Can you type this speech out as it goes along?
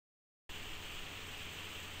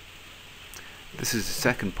This is the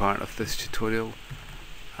second part of this tutorial,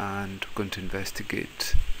 and we're going to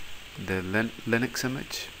investigate the Linux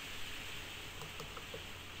image.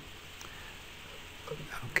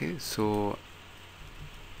 Okay, so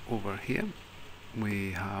over here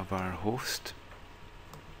we have our host,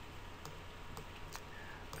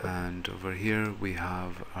 and over here we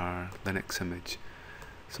have our Linux image.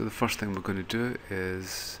 So the first thing we're going to do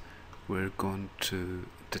is we're going to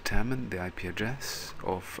determine the IP address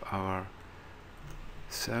of our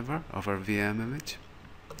server, of our VM image,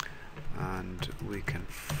 and we can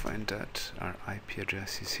find out our IP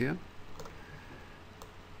address is here,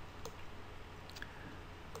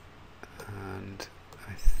 and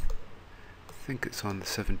I think it's on the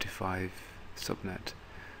 75 subnet.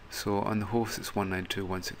 So on the host it's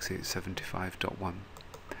 192.168.75.1,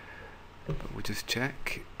 but we'll just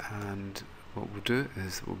check, and what we'll do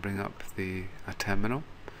is we'll bring up a terminal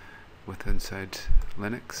with inside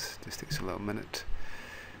Linux. Just takes a little minute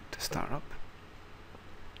to start up.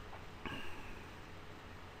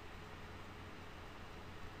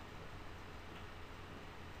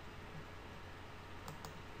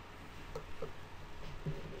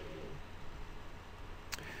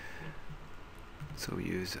 So we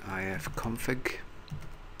use ifconfig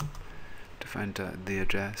to find out the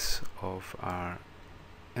address of our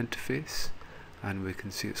interface, and we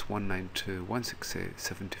can see it's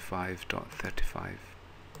 192.168.75.35.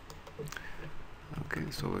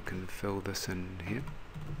 Okay, so we can fill this in here,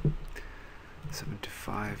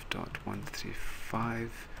 75.135,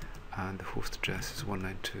 and the host address is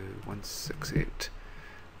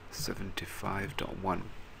 192.168.75.1.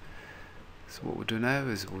 So what we'll do now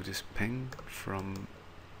is we'll just ping from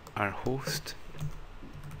our host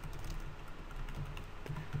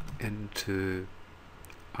into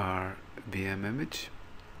our VM image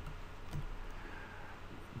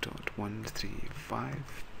 .135,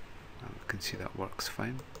 and we can see that works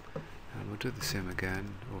fine, and we'll do the same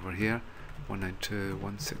again over here,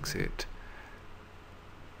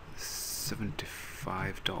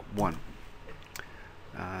 192.168.75.1,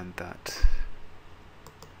 and that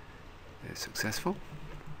is successful.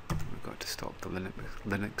 We've got to stop the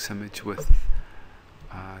Linux image with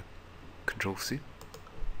Control C.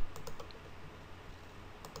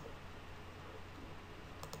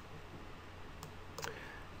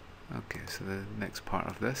 Okay, so the next part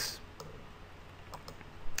of this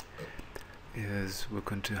is we're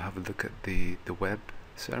going to have a look at the web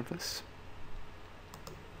service.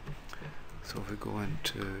 So if we go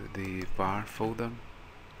into the var folder,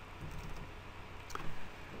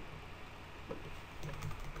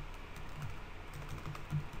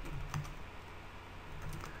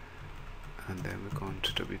 and then we go on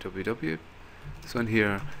to www. So in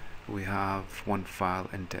here we have one file,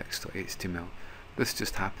 index.html. This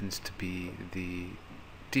just happens to be the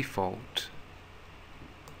default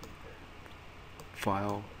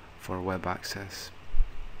file for web access.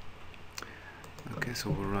 Okay, so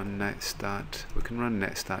we'll run netstat. We can run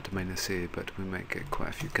netstat -a, but we might get quite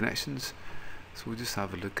a few connections. So we'll just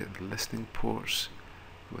have a look at the listening ports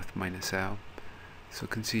with -l. So you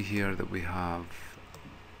can see here that we have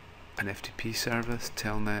an FTP service,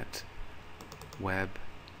 Telnet, web,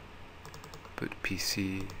 boot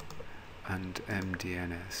PC, and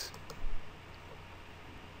MDNS.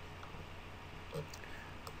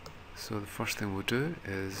 So the first thing we'll do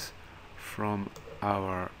is from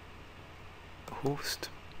our host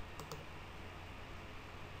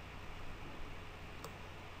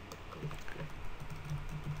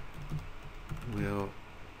we'll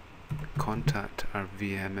contact our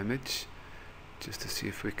VM image just to see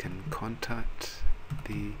if we can contact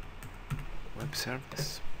the web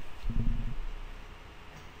service.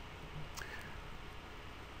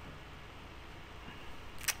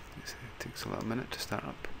 It takes a little minute to start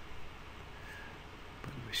up,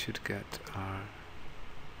 but we should get our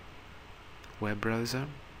web browser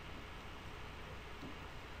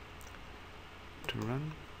to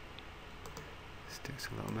run. This takes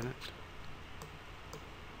a little minute.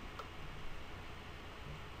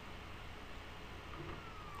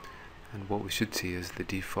 And what we should see is the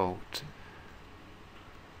default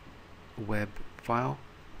web file.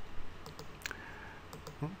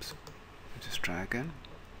 Oops, I'll just try again,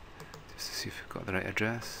 just to see if we've got the right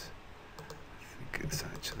address. I think it's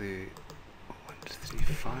actually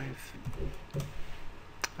 135.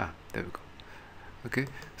 Ah, there we go. Okay,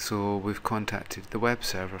 so we've contacted the web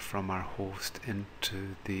server from our host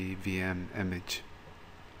into the VM image.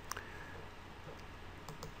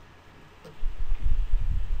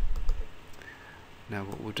 Now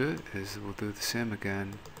what we'll do is we'll do the same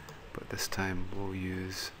again, but this time we'll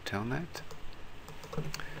use Telnet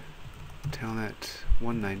Telnet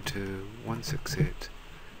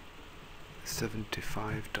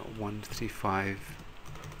 192.168.75.135,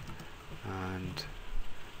 and I'm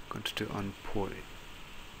going to do it on port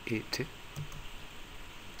 80,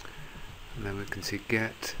 and then we can see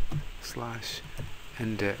get slash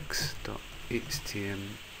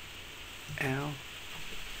index.html,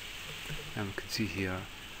 and we can see here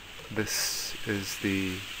this is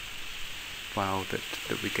the file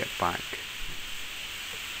that we get back.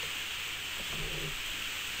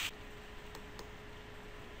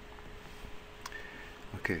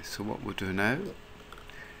 Okay, so what we'll do now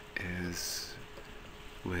is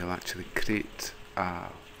we'll actually create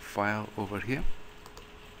a file over here.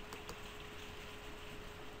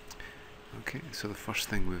 Okay, so the first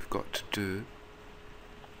thing we've got to do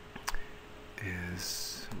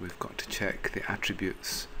is we've got to check the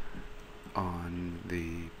attributes on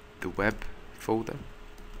the web folder.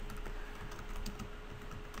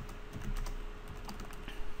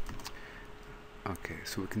 Okay,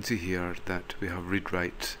 so we can see here that we have read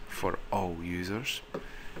write for all users.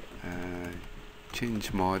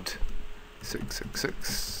 Change mod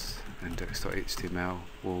 666 index.html,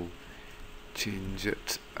 we'll change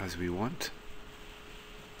it as we want.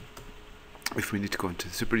 If we need to go into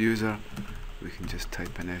the super user, we can just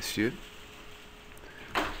type in SU.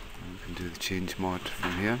 And we can do the change mod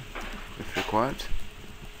from here if required.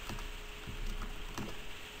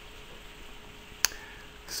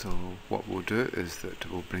 So what we'll do is that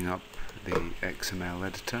we'll bring up the XML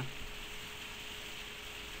editor,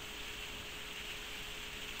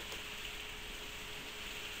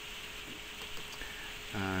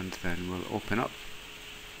 and then we'll open up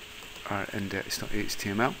our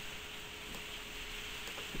index.html.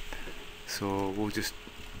 So we'll just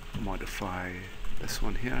modify this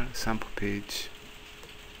one here, sample page,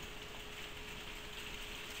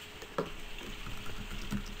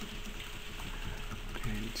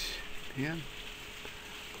 here,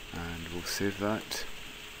 and we'll save that.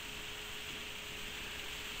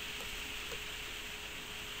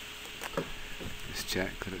 Just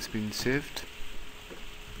check that it's been saved.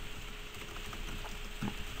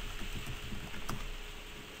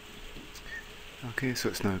 Okay, so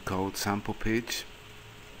it's now called sample page.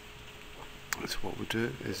 So what we'll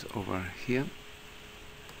do is over here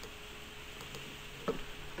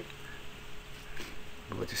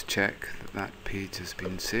we'll just check that that page has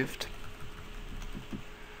been saved.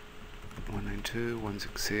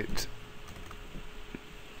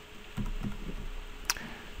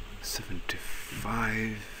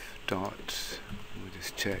 192.168.75 dot, we'll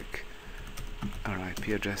just check our IP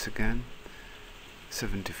address again,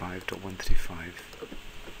 75.135.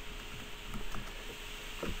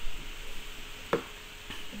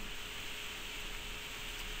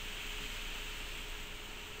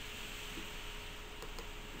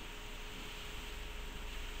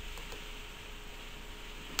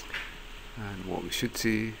 And what we should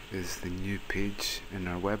see is the new page in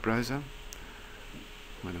our web browser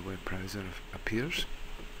when the web browser appears.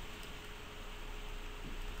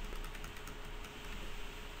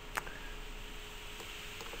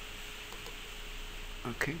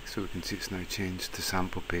 Okay, so we can see it's now changed to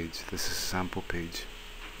sample page. This is sample page.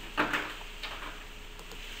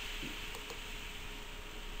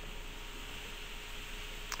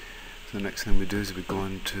 So the next thing we do is we go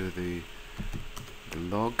into the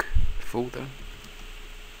log folder.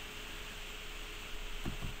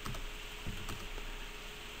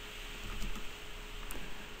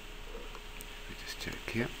 We just check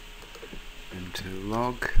here into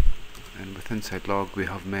log, and with inside log we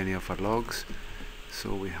have many of our logs.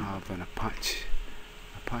 So we have an Apache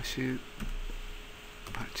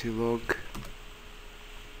log.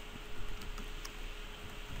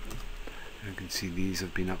 And you can see these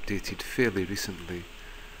have been updated fairly recently,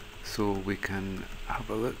 so we can have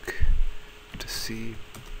a look to see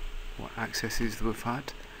what accesses we've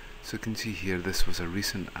had. So you can see here this was a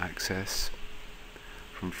recent access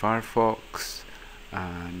from Firefox,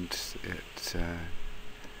 and it's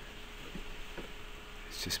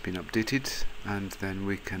just been updated, and then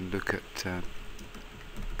we can look at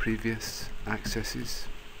previous accesses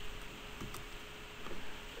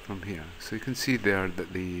from here. So you can see there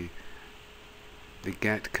that the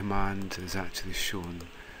get command is actually shown.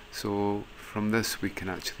 So from this we can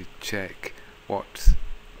actually check what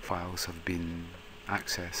files have been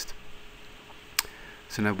accessed.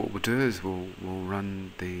 So now what we'll do is we'll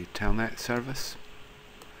run the Telnet service.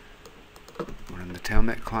 We'll run the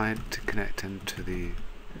Telnet client to connect into the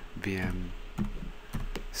VM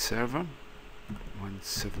server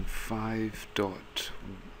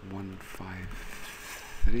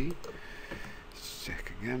 175.153. Let's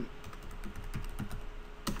check again.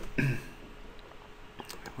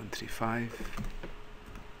 135.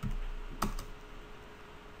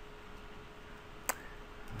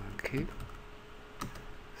 Okay,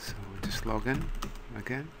 so we'll just log in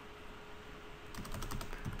again,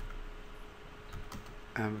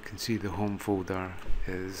 and we can see the home folder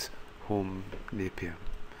is home Napier,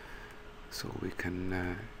 so we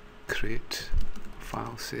can create a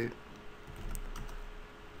file, say.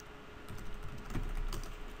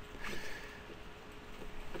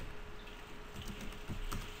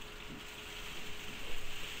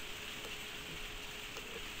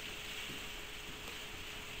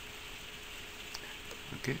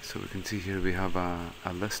 Okay, so we can see here we have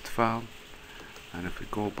a list file, and if we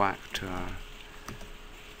go back to our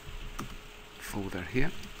folder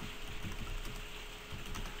here,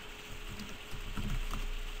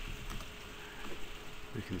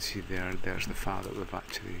 we can see there's the file that we've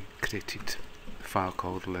actually created, a file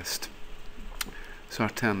called list. So our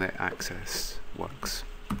Telnet Access works.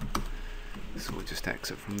 So we'll just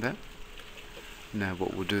exit from there. Now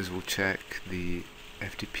what we'll do is we'll check the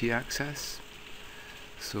FTP access.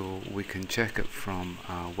 So we can check it from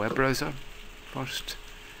a web browser first,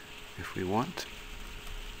 if we want,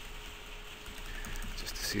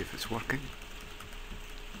 just to see if it's working.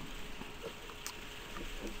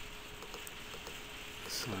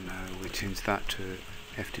 So now we change that to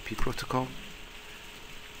FTP protocol.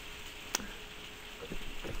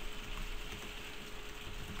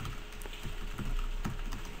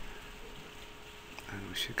 And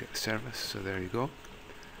we should get the service, so there you go.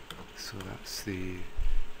 So that's the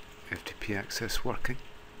FTP access working.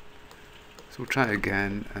 So we'll try it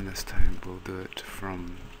again, and this time we'll do it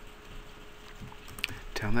from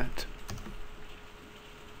Telnet.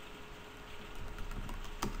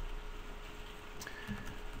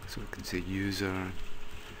 So we can say user,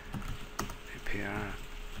 Napier,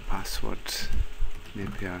 password,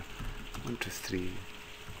 Napier 123,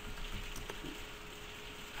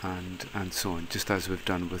 and so on, just as we've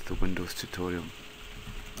done with the Windows tutorial.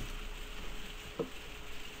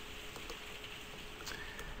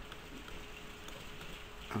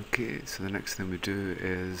 Okay, so the next thing we do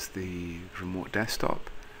is the remote desktop.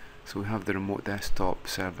 So we have the remote desktop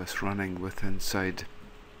service running inside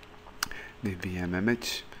the VM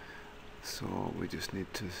image. So we just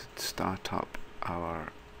need to start up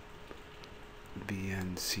our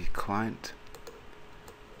VNC client.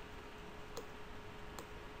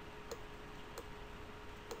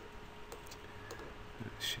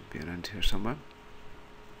 It should be around here somewhere.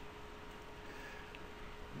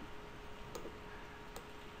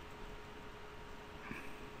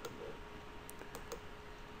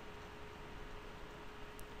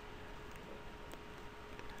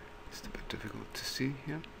 It's a bit difficult to see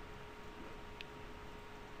here.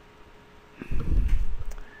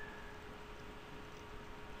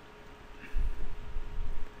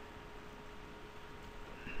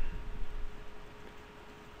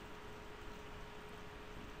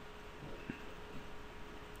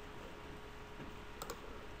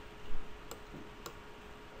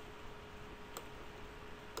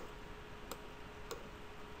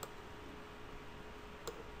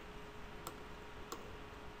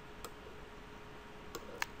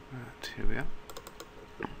 Here we are.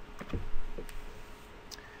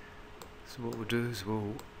 So what we'll do is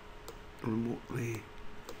we'll remotely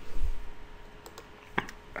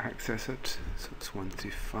access it. So it's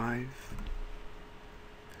 135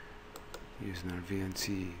 using our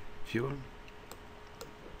VNC viewer,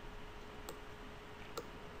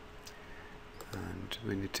 and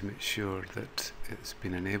we need to make sure that it's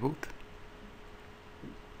been enabled.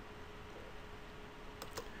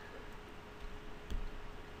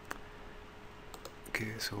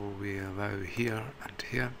 Okay, so we allow here and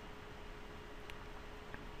here.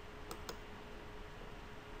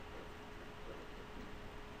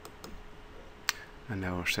 And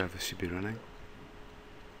now our service should be running.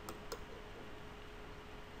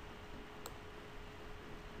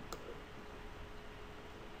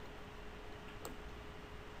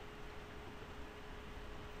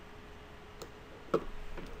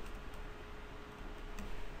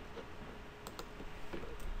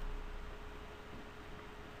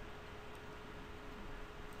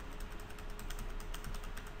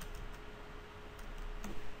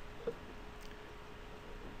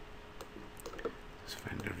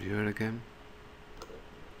 Find our viewer again.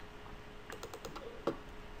 And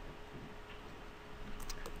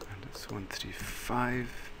it's 135.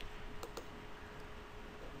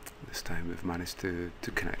 This time we've managed to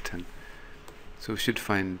connect in. So we should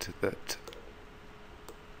find that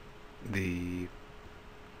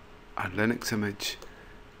our Linux image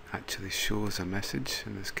actually shows a message.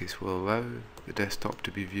 In this case, we'll allow the desktop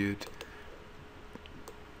to be viewed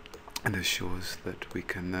And this shows that we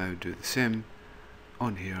can now do the same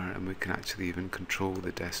on here, and we can actually even control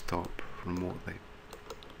the desktop remotely.